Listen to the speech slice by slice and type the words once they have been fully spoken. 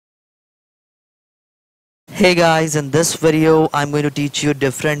Hey guys, in this video I'm going to teach you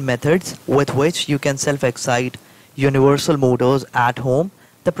different methods with which you can self-excite universal motors at home.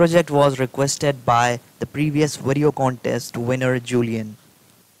 The project was requested by the previous video contest winner Julian.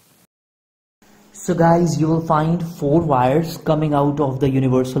 So guys, you will find 4 wires coming out of the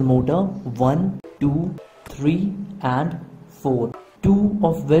universal motor, 1, 2, 3 and 4. 2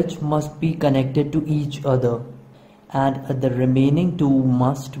 of which must be connected to each other and the remaining 2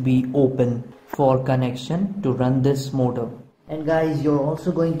 must be open for connection to run this motor. And guys, you're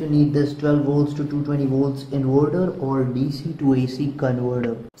also going to need this 12 volts to 220 volts inverter or DC to AC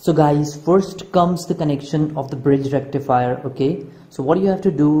converter. So guys, first comes the connection of the bridge rectifier. Okay, so what you have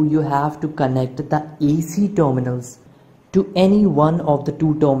to do, you have to connect the AC terminals to any one of the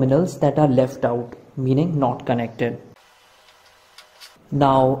 2 terminals that are left out, meaning not connected.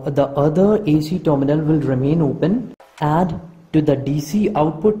 Now the other AC terminal will remain open. Add to the DC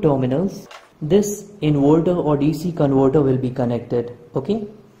output terminals, this inverter or DC converter will be connected. Okay,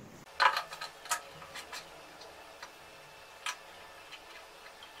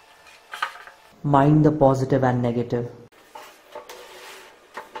 mind the positive and negative.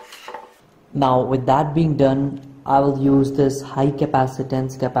 Now with that being done, I will use this high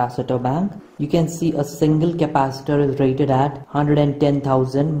capacitance capacitor bank. You can see a single capacitor is rated at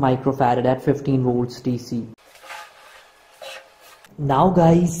 110,000 microfarad at 15 volts DC. Now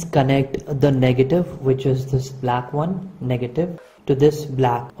guys, connect the negative, which is this black one, negative, to this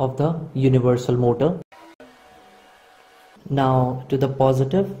black of the universal motor. Now to the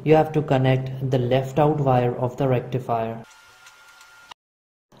positive, you have to connect the left out wire of the rectifier.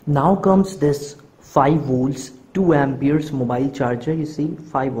 Now comes this 5 volts 2 amperes mobile charger. You see,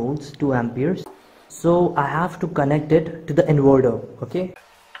 5 volts 2 amperes. So I have to connect it to the inverter. Okay,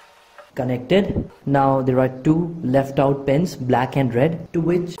 connected. Now there are 2 left out pins, black and red, to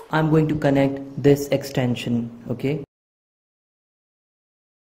which I'm going to connect this extension. Okay,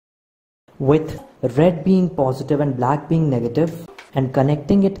 with red being positive and black being negative, and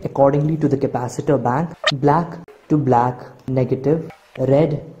connecting it accordingly to the capacitor bank. Black to black negative,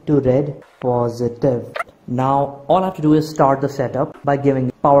 red to red positive. Now all I have to do is start the setup by giving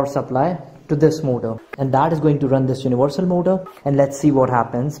power supply to this motor, and that is going to run this universal motor. And let's see what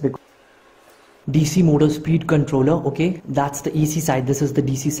happens. Because DC motor speed controller, okay, that's the AC side. This is the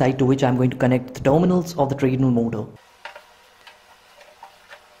DC side to which I'm going to connect the terminals of the treadmill motor.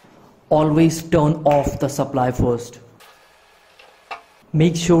 Always turn off the supply first.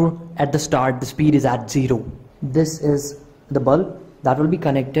 Make sure at the start the speed is at 0. This is the bulb that will be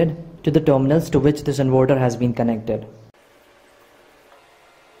connected to the terminals to which this inverter has been connected.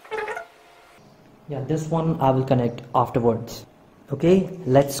 Yeah, this one I will connect afterwards. Okay,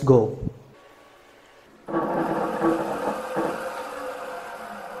 let's go.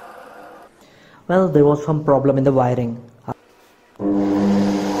 Well, there was some problem in the wiring.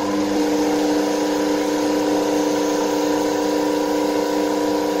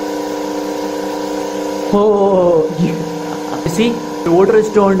 Oh, you see, the motor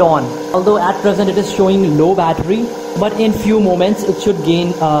is turned on. Although at present it is showing low battery, but in few moments it should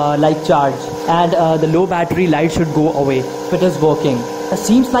gain like charge, and the low battery light should go away if it is working. It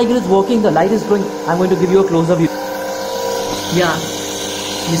seems like it is working. The light is going. I'm going to give you a closer view. Yeah.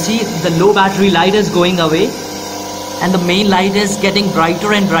 You see, the low battery light is going away and the main light is getting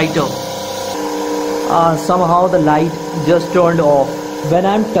brighter and brighter. Somehow the light just turned off. When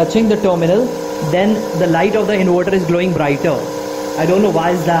I'm touching the terminal, then the light of the inverter is glowing brighter. I don't know why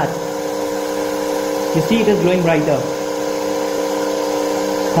is that. You see, it is glowing brighter.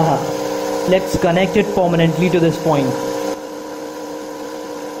 Let's connect it permanently to this point.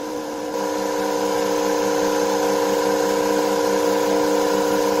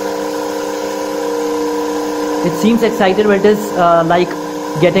 It seems excited, but it is like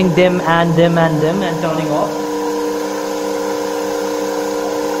getting dim and dim and dim and turning off.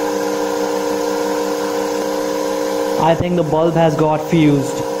 I think the bulb has got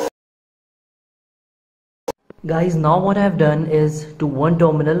fused. Guys, now what I have done is to one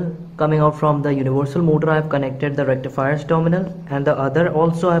terminal coming out from the universal motor, I have connected the rectifier's terminal, and the other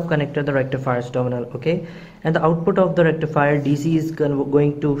also I have connected the rectifier's terminal. Okay, and the output of the rectifier DC is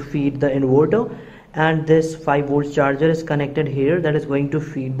going to feed the inverter, and this 5 volts charger is connected here, that is going to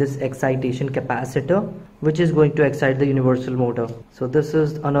feed this excitation capacitor, which is going to excite the universal motor. So this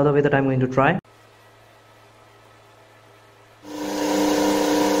is another way that I'm going to try.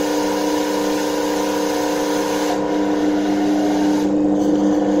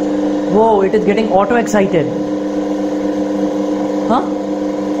 Whoa, it is getting auto excited. Huh?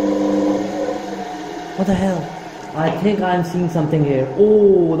 What the hell? I think I am seeing something here.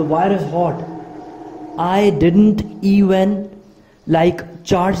 Oh, the wire is hot. I didn't even like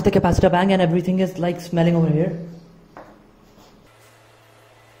charge the capacitor bank and everything is like smelling over here.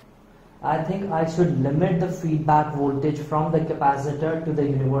 I think I should limit the feedback voltage from the capacitor to the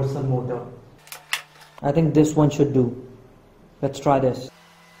universal motor. I think this one should do. Let's try this.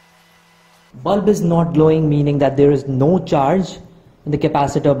 Bulb is not glowing, meaning that there is no charge in the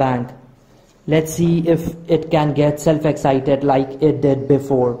capacitor bank. Let's see if it can get self-excited like it did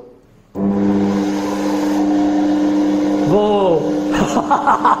before. Whoa!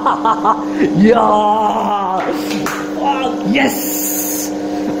 Yeah! Oh, yes!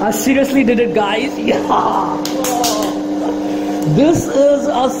 I seriously did it, guys. Yeah! This is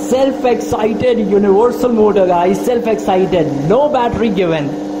a self-excited universal motor, guys. Self-excited, no battery given,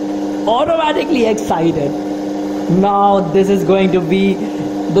 automatically excited. Now this is going to be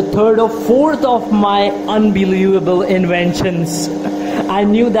the third or fourth of my unbelievable inventions. I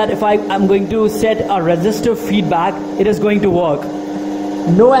knew that if I'm going to set a resistor feedback, it is going to work.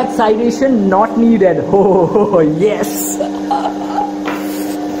 No excitation not needed. Oh yes.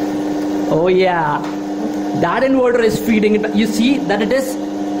 Oh yeah. That inverter is feeding it. You see that it is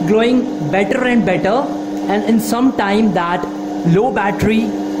glowing better and better, and in some time that low battery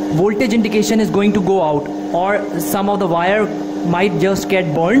voltage indication is going to go out, or some of the wire might just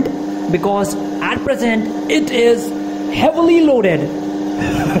get burnt, because at present it is heavily loaded.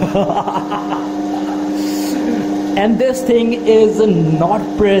 And this thing is not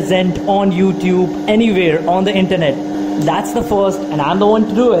present on YouTube anywhere on the internet. That's the first, and I'm the one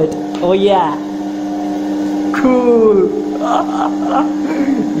to do it. Oh yeah. Cool.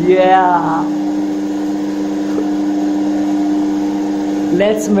 Yeah.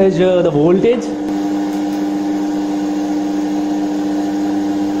 Let's measure the voltage.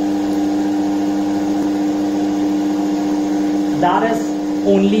 That is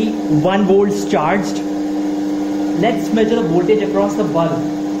only 1 volt charged. Let's measure the voltage across the bulb.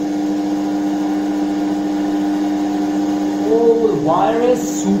 Oh, the wire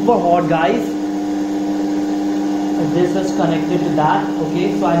is super hot, guys. This is connected to that.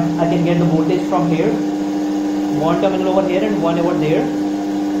 Okay, so I can get the voltage from here. One terminal over here and one over there.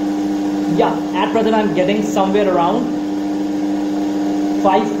 Yeah, at present I'm getting somewhere around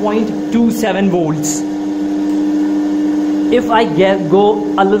 5.27 volts. If I go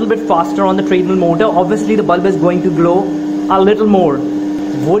a little bit faster on the treadmill motor, obviously the bulb is going to glow a little more.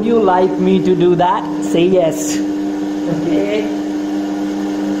 Would you like me to do that? Say yes. Okay.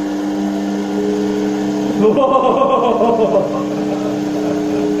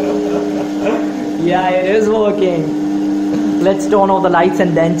 Yeah, it is working. Let's turn off the lights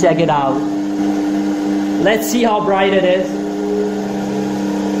and then check it out. Let's see how bright it is.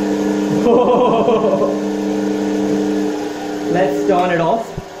 Let's turn it off.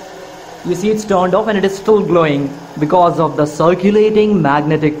 You see it's turned off and it is still glowing because of the circulating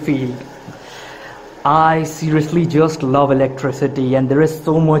magnetic field. I seriously just love electricity, and there is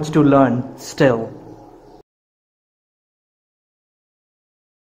so much to learn still.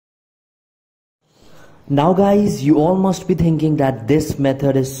 Now guys, you all must be thinking that this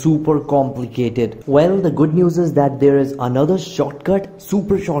method is super complicated. Well, the good news is that there is another shortcut,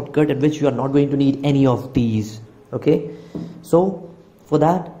 super shortcut, in which you are not going to need any of these. Okay, so for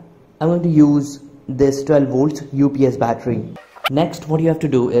that I'm going to use this 12 volts UPS battery. Next, what you have to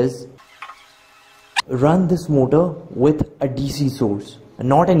do is run this motor with a DC source,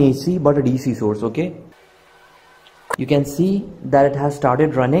 not an AC but a DC source. Okay, you can see that it has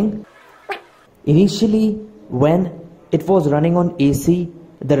started running. Initially, when it was running on AC,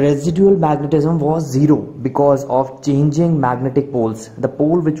 the residual magnetism was 0 because of changing magnetic poles. The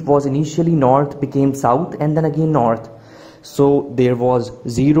pole which was initially north became south and then again north. So there was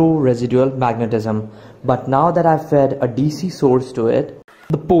 0 residual magnetism. But now that I've fed a DC source to it,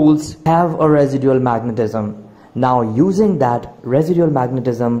 the poles have a residual magnetism. Now using that residual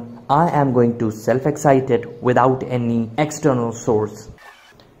magnetism, I am going to self-excite it without any external source.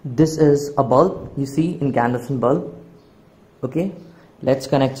 This is a bulb, you see, incandescent bulb. Okay, let's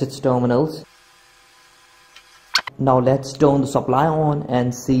connect its terminals. Now let's turn the supply on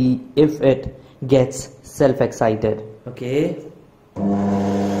and see if it gets self-excited. Okay.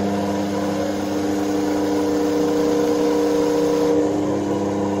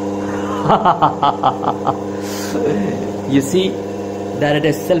 You see that it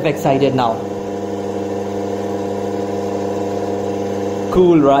is self-excited now.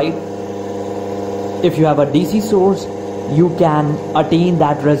 Cool, right? If you have a DC source, you can attain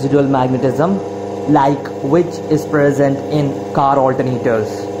that residual magnetism like which is present in car alternators.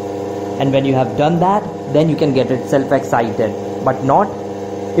 And when you have done that, then you can get it self-excited, but not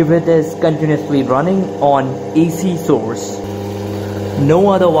if it is continuously running on AC source. No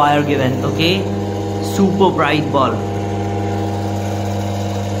other wire given, okay? Super bright bulb.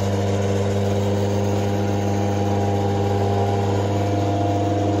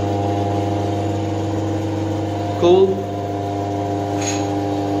 Cool.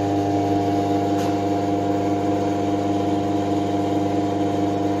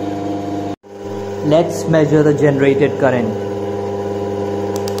 Let's measure the generated current.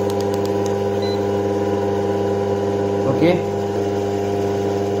 Okay.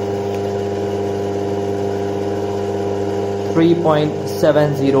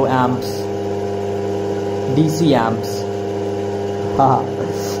 .70 amps. DC amps. Haha.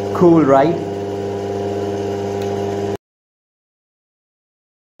 Cool, right?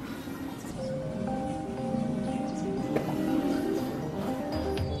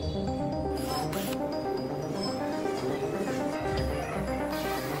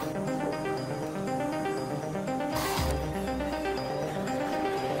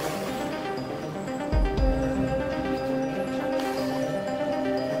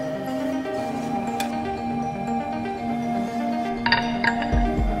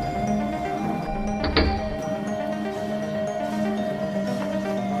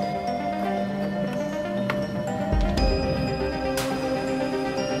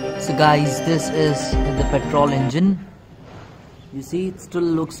 So guys, this is the petrol engine. You see, it still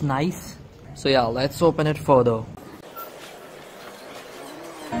looks nice. So yeah, let's open it further.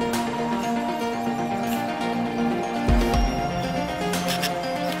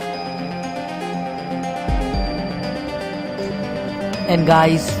 And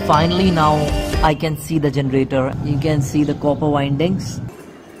guys, finally now I can see the generator. You can see the copper windings.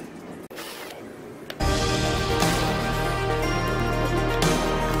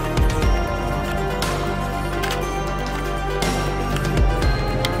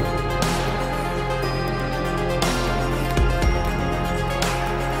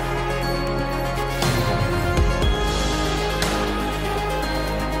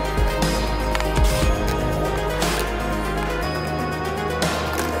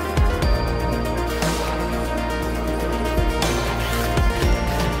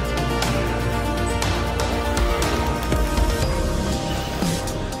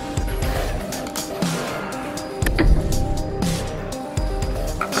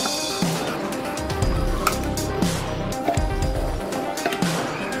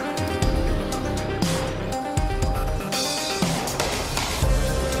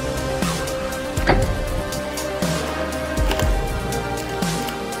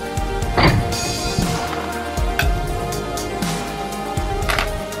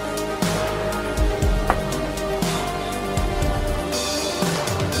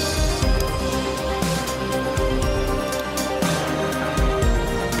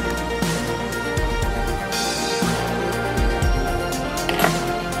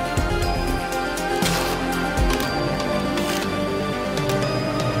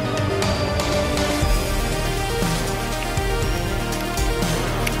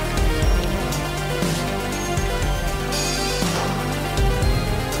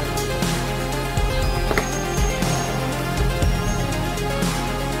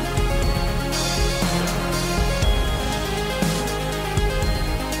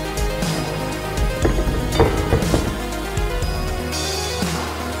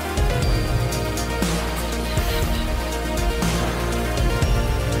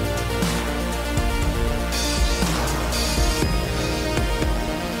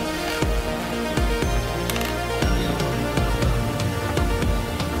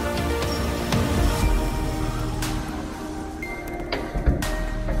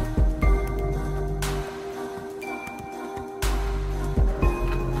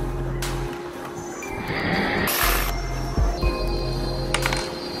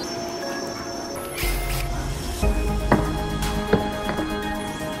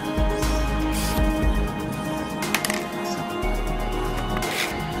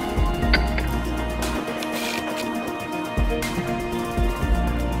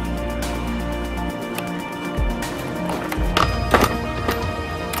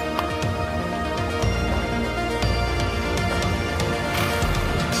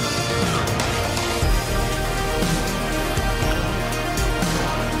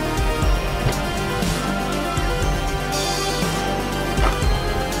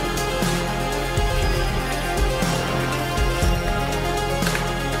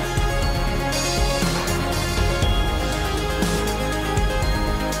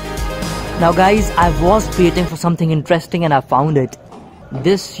 Now guys, I was waiting for something interesting and I found it.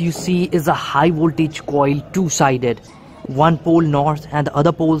 This you see is a high voltage coil, two-sided. one pole north and the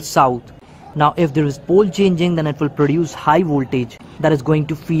other pole south. Now if there is pole changing, then it will produce high voltage that is going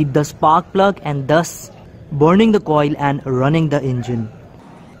to feed the spark plug and thus burning the coil and running the engine.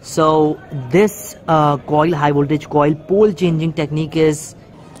 So this high voltage coil pole changing technique is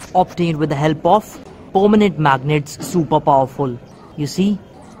obtained with the help of permanent magnets, super powerful. You see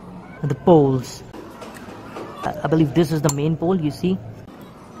the poles. I believe this is the main pole, you see.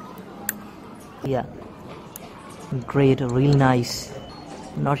 Yeah, great, really nice.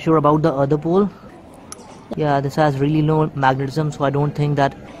 Not sure about the other pole. Yeah, this has really low magnetism, so I don't think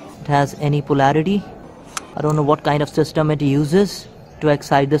that it has any polarity. I don't know what kind of system it uses to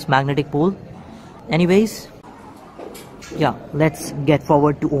excite this magnetic pole. Anyways, yeah, let's get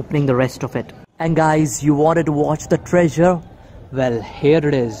forward to opening the rest of it. And guys, you wanted to watch the treasure? Well, here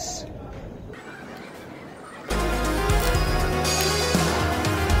it is.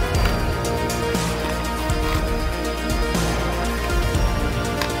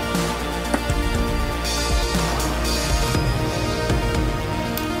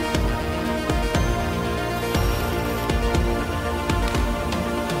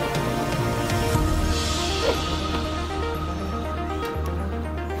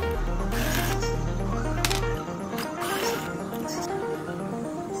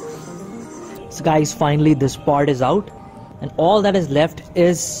 So guys, finally this part is out, and all that is left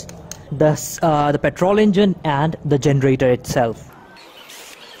is the petrol engine and the generator itself.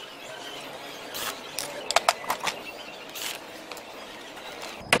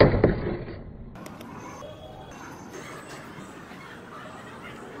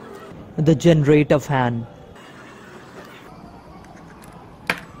 The generator fan.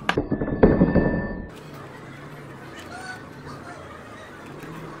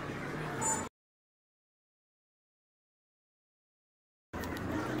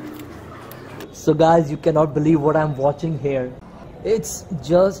 So guys, you cannot believe what I'm watching here. It's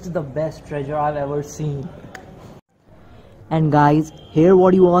just the best treasure I've ever seen. And guys, here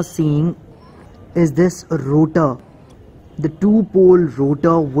what you are seeing is this rotor. The 2-pole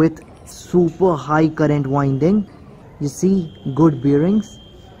rotor with super high current winding. You see, good bearings.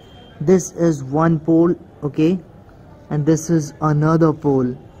 This is one pole, okay, and this is another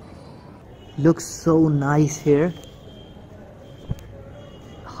pole. Looks so nice here.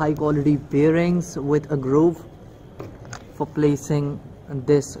 High quality bearings with a groove for placing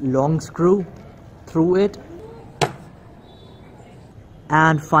this long screw through it.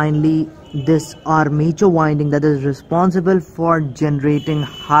 And finally this armature winding that is responsible for generating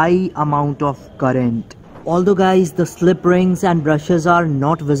high amount of current. Although guys, the slip rings and brushes are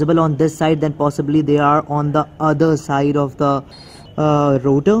not visible on this side, then possibly they are on the other side of the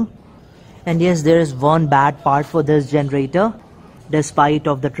rotor. And yes, there is one bad part for this generator, despite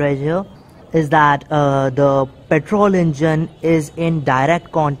of the treasure, is that the petrol engine is in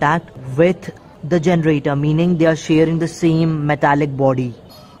direct contact with the generator, meaning they are sharing the same metallic body.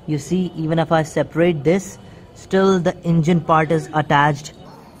 You see, even if I separate this, still the engine part is attached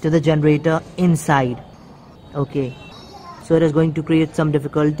to the generator inside. Okay, so it is going to create some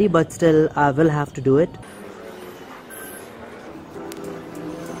difficulty, but still I will have to do it.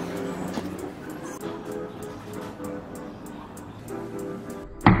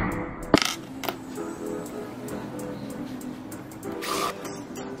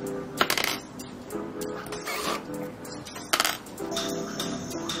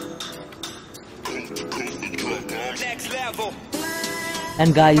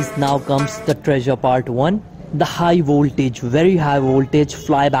 And guys, now comes the treasure part 1. The high voltage, very high voltage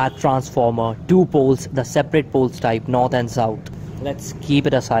flyback transformer. 2 poles, the separate poles type, north and south. Let's keep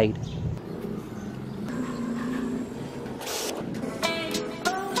it aside.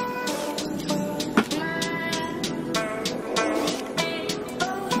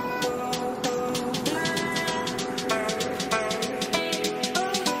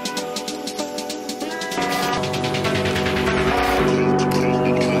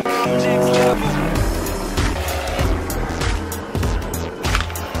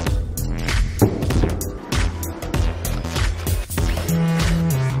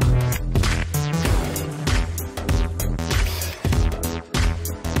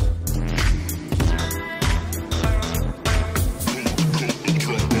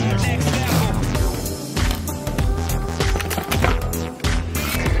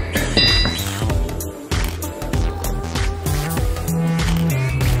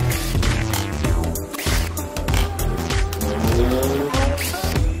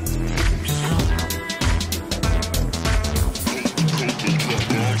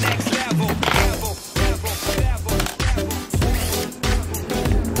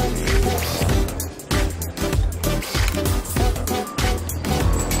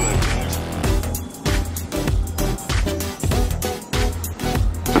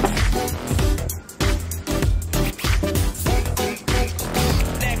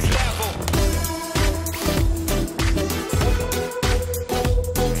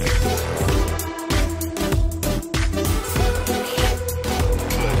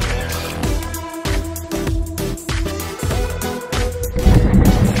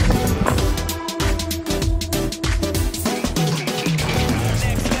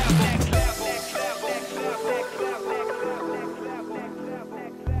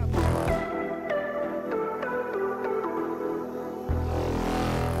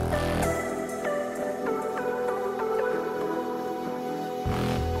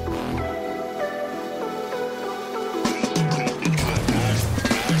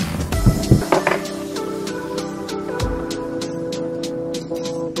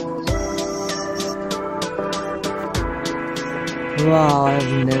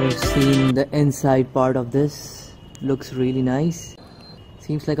 I've seen the inside part of this. Looks really nice.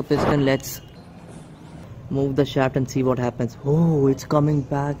 Seems like a piston. Let's move the shaft and see what happens. Oh, it's coming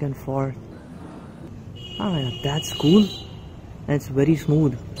back and forth. Ah, that's cool. And it's very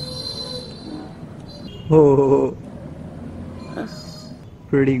smooth. Oh,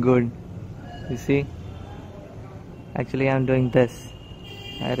 pretty good. You see? Actually, I'm doing this.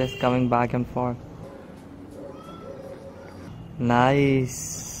 It is coming back and forth.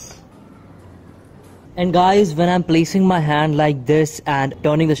 Nice. And guys, when I'm placing my hand like this and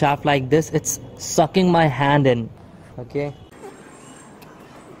turning the shaft like this, it's sucking my hand in. Okay.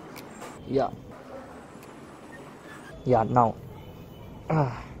 Yeah. Now.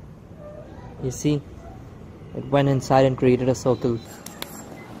 You see? It went inside and created a circle.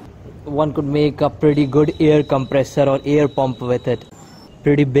 One could make a pretty good air compressor or air pump with it.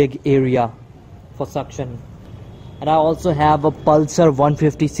 Pretty big area for suction. And I also have a Pulsar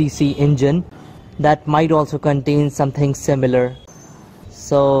 150cc engine that might also contain something similar.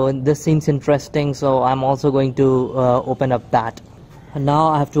 So this seems interesting, so I'm also going to open up that. And now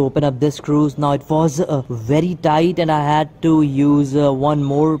I have to open up this screws. Now it was very tight and I had to use one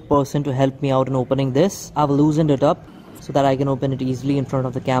more person to help me out in opening this. I've loosened it up so that I can open it easily in front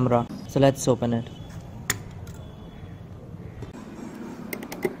of the camera. So let's open it.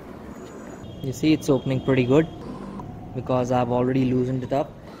 You see, it's opening pretty good because I've already loosened it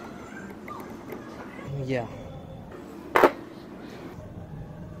up. Yeah.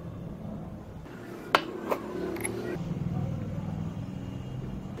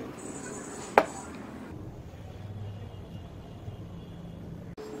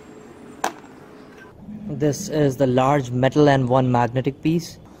 This is the large metal and one magnetic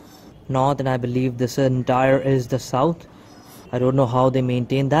piece. North, and I believe this entire is the south. I don't know how they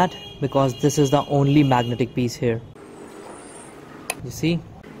maintain that because this is the only magnetic piece here. You see?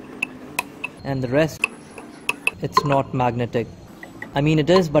 And the rest, it's not magnetic. I mean it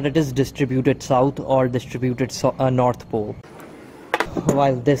is, but it is distributed south or distributed north pole,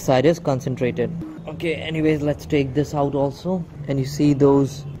 while this side is concentrated. Okay, anyways, let's take this out also. Can you see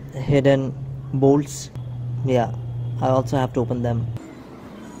those hidden bolts? Yeah, I also have to open them.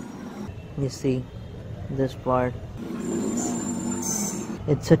 You see this part.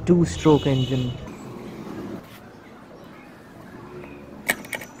 It's a two-stroke engine.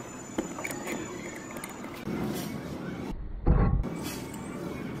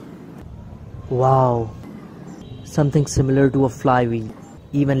 Wow, something similar to a flywheel,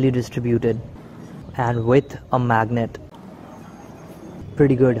 evenly distributed and with a magnet.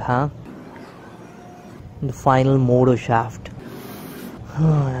 Pretty good, huh? The final motor shaft.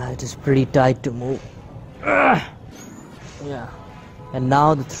 It is pretty tight to move. Yeah. And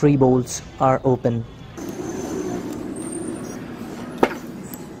now the three bolts are open.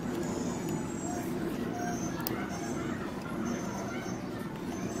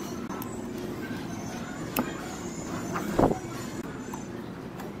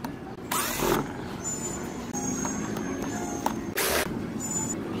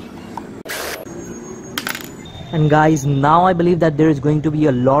 And guys, now I believe that there is going to be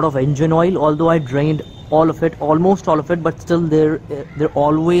a lot of engine oil, although I drained all of it, almost all of it, but still there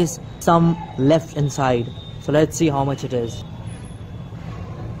always some left inside. So let's see how much it is.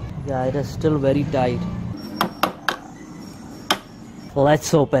 Yeah, it is still very tight.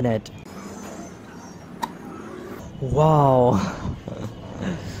 Let's open it. Wow.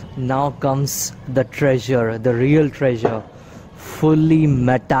 Now comes the treasure, the real treasure. Fully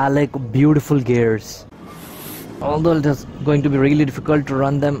metallic, beautiful gears. Although it is going to be really difficult to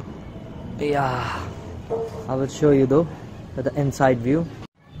run them. Yeah, I will show you though with the inside view.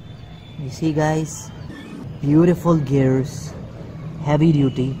 You see guys, beautiful gears, heavy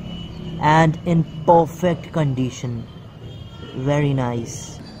duty and in perfect condition. Very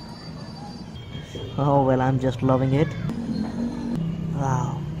nice. Oh well, I'm just loving it.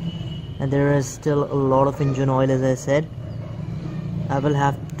 Wow. And there is still a lot of engine oil, as I said. I will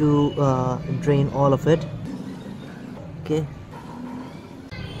have to drain all of it. Okay.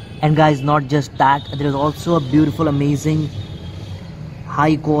 And guys, not just that, there is also a beautiful, amazing,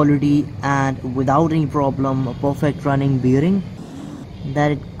 high quality and without any problem, a perfect running bearing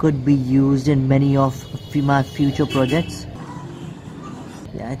that it could be used in many of my future projects.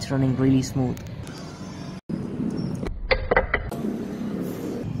 Yeah, it's running really smooth.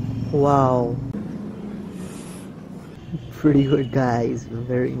 Wow, pretty good guys,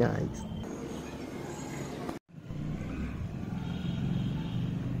 very nice.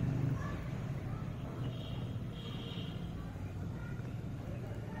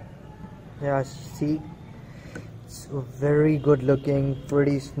 Yeah, see, So very good looking,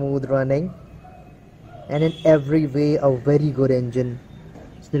 pretty smooth running, and in every way a very good engine.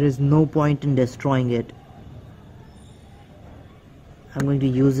 So there is no point in destroying it. I'm going to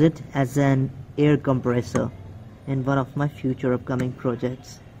use it as an air compressor in one of my future upcoming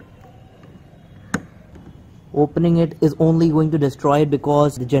projects. Opening it is only going to destroy it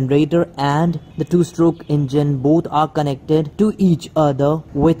because the generator and the two-stroke engine both are connected to each other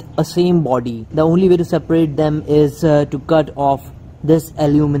with a same body. The only way to separate them is to cut off this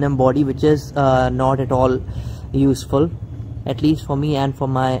aluminum body, which is not at all useful, at least for me and for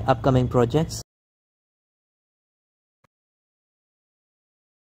my upcoming projects.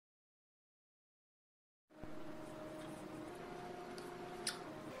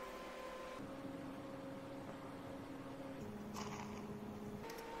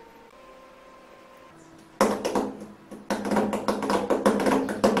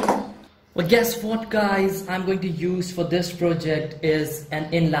 Well, guess what, guys, I'm going to use for this project is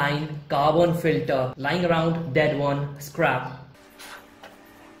an inline carbon filter lying around dead one scrap.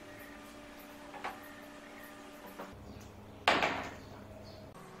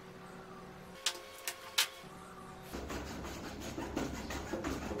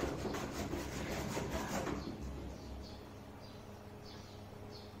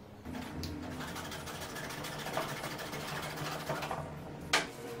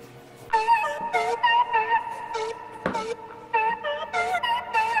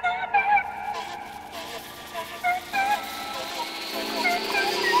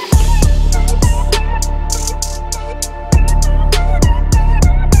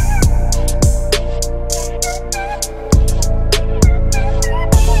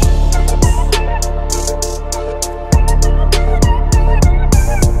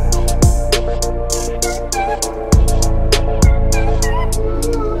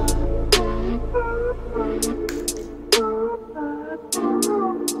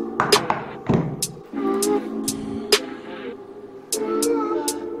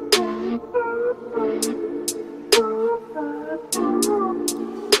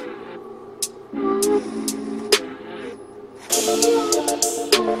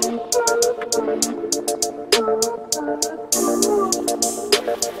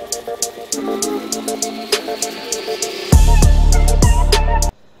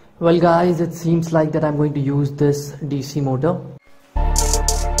 Well, guys, it seems like that I'm going to use this DC motor.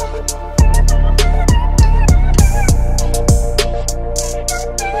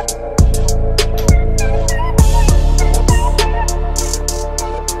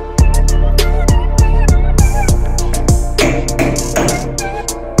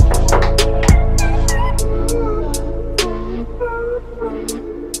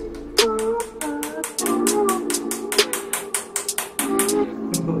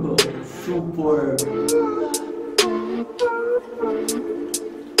 Super.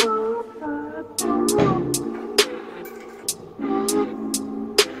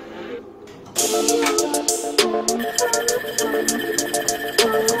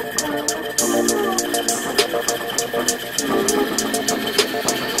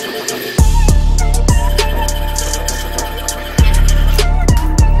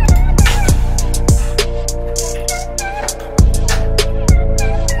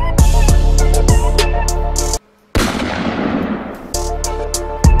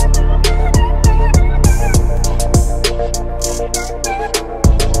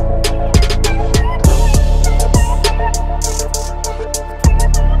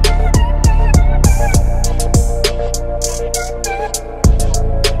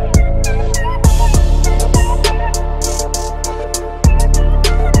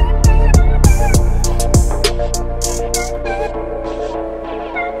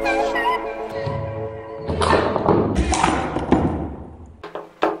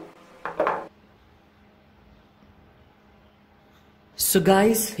 So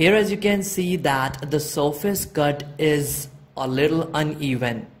guys, here as you can see that the surface cut is a little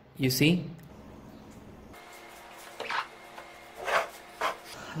uneven, you see.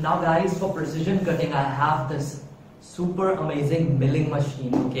 Now guys, for precision cutting I have this super amazing milling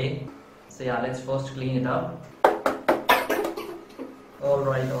machine, okay. So yeah, let's first clean it up.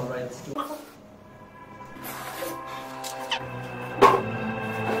 Alright, let's do it.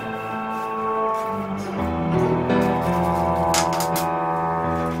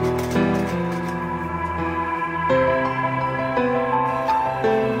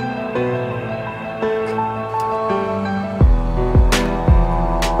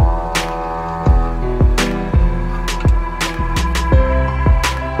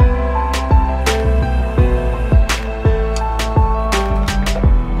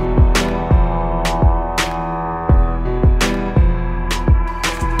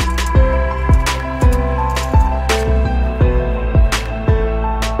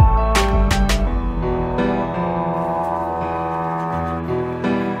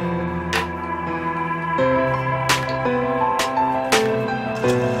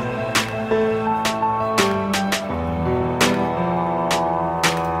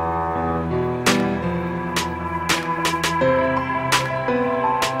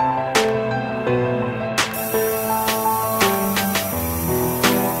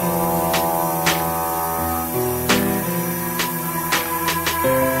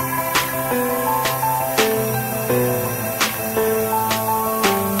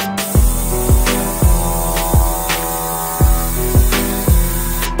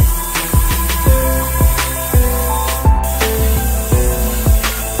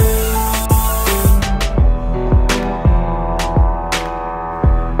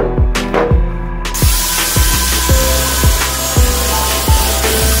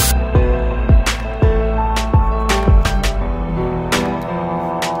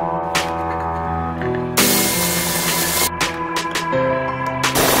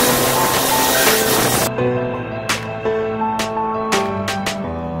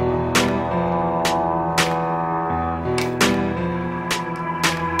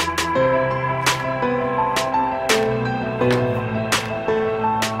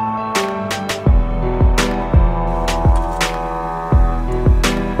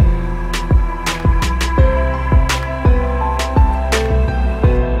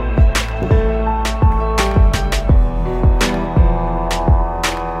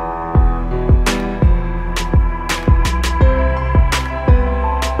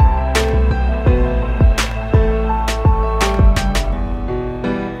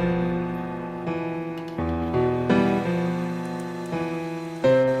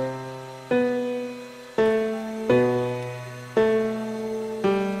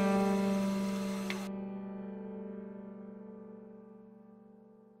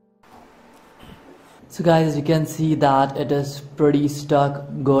 So guys, as you can see that it is pretty stuck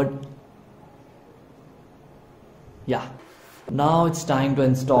good. Yeah, now it's time to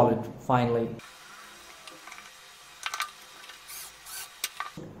install it finally.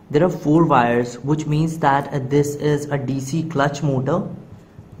 There are 4 wires, which means that this is a DC clutch motor.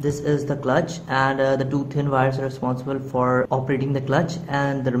 This is the clutch, and the 2 thin wires are responsible for operating the clutch,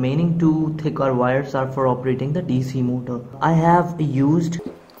 and the remaining 2 thicker wires are for operating the DC motor. I have used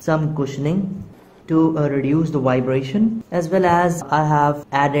some cushioning to reduce the vibration, as well as I have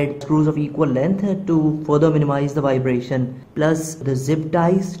added screws of equal length to further minimize the vibration, plus the zip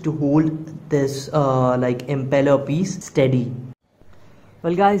ties to hold this like impeller piece steady.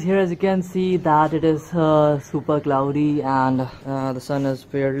 Well guys, here as you can see that it is super cloudy and the sun is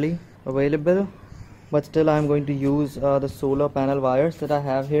barely available, but still I'm going to use the solar panel wires that I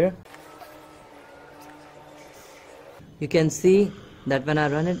have here. You can see that when I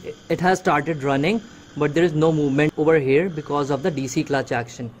run it, it has started running, but there is no movement over here because of the DC clutch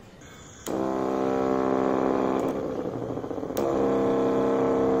action.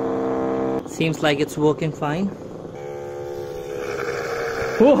 Seems like it's working fine.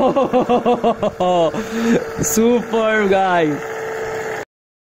 Whoa, super guys.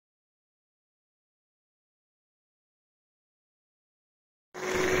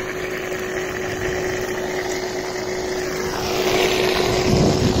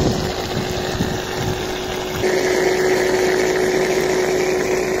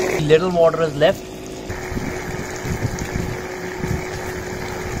 Little motor is left.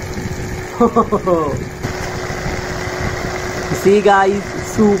 See guys,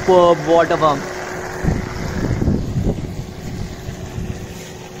 superb water pump.